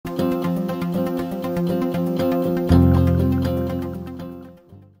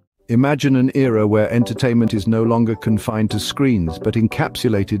Imagine an era where entertainment is no longer confined to screens, but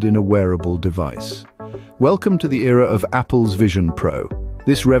encapsulated in a wearable device. Welcome to the era of Apple's Vision Pro.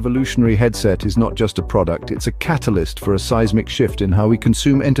 This revolutionary headset is not just a product, it's a catalyst for a seismic shift in how we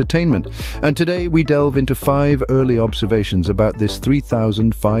consume entertainment. And today we delve into 5 early observations about this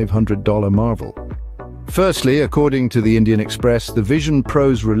 $3,500 marvel. Firstly, according to the Indian Express, the Vision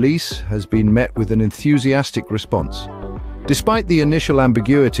Pro's release has been met with an enthusiastic response. Despite the initial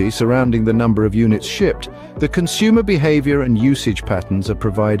ambiguity surrounding the number of units shipped, the consumer behavior and usage patterns are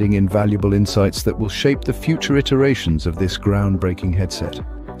providing invaluable insights that will shape the future iterations of this groundbreaking headset.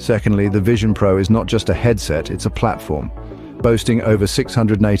 Secondly, the Vision Pro is not just a headset, it's a platform. Boasting over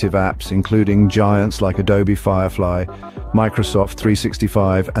 600 native apps, including giants like Adobe Firefly, Microsoft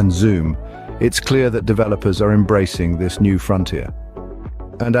 365, and Zoom, it's clear that developers are embracing this new frontier.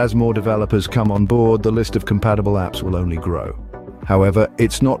 And as more developers come on board, the list of compatible apps will only grow. However,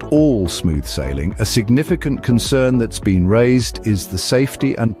 it's not all smooth sailing. A significant concern that's been raised is the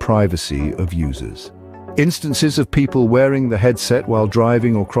safety and privacy of users. Instances of people wearing the headset while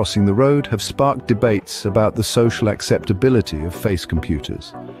driving or crossing the road have sparked debates about the social acceptability of face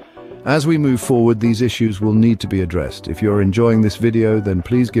computers. As we move forward, these issues will need to be addressed. If you're enjoying this video, then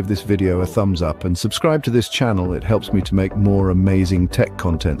please give this video a thumbs up and subscribe to this channel. It helps me to make more amazing tech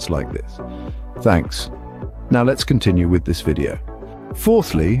contents like this. Thanks. Now let's continue with this video.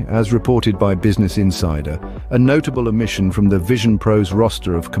 Fourthly, as reported by Business Insider, a notable omission from the Vision Pro's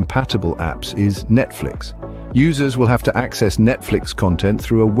roster of compatible apps is Netflix. Users will have to access Netflix content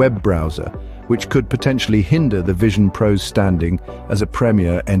through a web browser, which could potentially hinder the Vision Pro's standing as a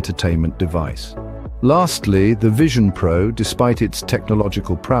premier entertainment device. Lastly, the Vision Pro, despite its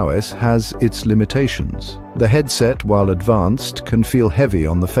technological prowess, has its limitations. The headset, while advanced, can feel heavy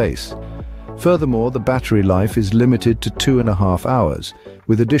on the face. Furthermore, the battery life is limited to 2.5 hours,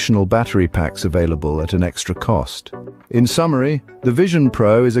 with additional battery packs available at an extra cost. In summary, the Vision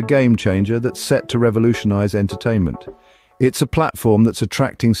Pro is a game changer that's set to revolutionize entertainment. It's a platform that's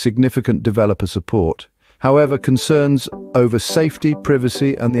attracting significant developer support. However, concerns over safety,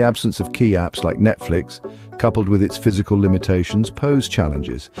 privacy, and the absence of key apps like Netflix, coupled with its physical limitations, pose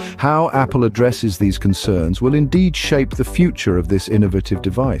challenges. How Apple addresses these concerns will indeed shape the future of this innovative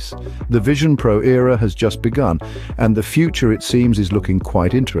device. The Vision Pro era has just begun, and the future, it seems, is looking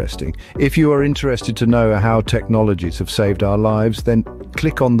quite interesting. If you are interested to know how technologies have saved our lives, then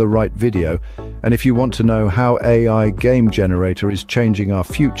click on the right video. And if you want to know how AI game generator is changing our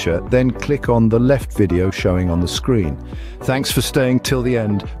future, then click on the left video showing on the screen. Thanks for staying till the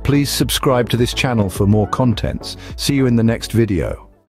end. Please subscribe to this channel for more contents. See you in the next video.